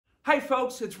Hi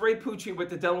folks, it's Ray Pucci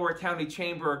with the Delaware County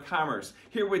Chamber of Commerce,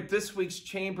 here with this week's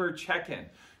Chamber Check-In.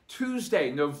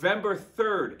 Tuesday, November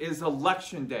 3rd is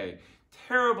Election Day.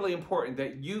 Terribly important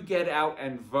that you get out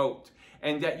and vote,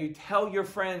 and that you tell your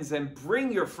friends and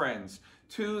bring your friends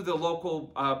to the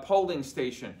local polling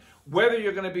station. Whether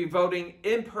you're going to be voting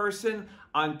in person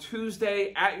on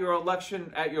Tuesday at your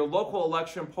local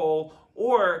election poll,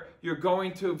 or you're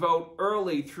going to vote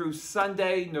early through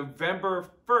Sunday, November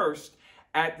 1st,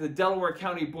 at the Delaware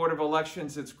County Board of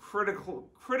Elections, it's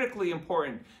critically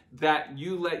important that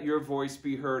you let your voice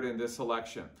be heard in this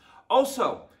election.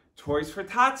 Also, Toys for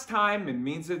Tots time. It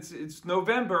means it's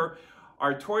November.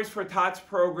 Our Toys for Tots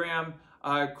program,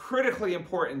 critically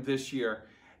important this year,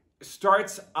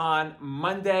 starts on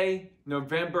Monday,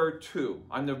 November 2,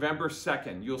 on November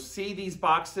 2nd. You'll see these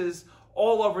boxes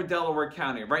all over Delaware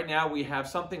County. Right now we have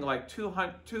something like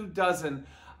 24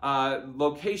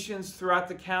 locations throughout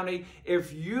the county.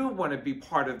 If you want to be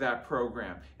part of that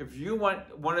program, if you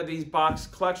want one of these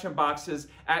collection boxes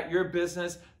at your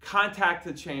business, contact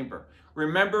the Chamber.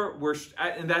 Remember,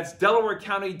 and that's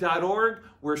DelawareCounty.org.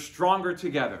 We're stronger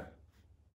together.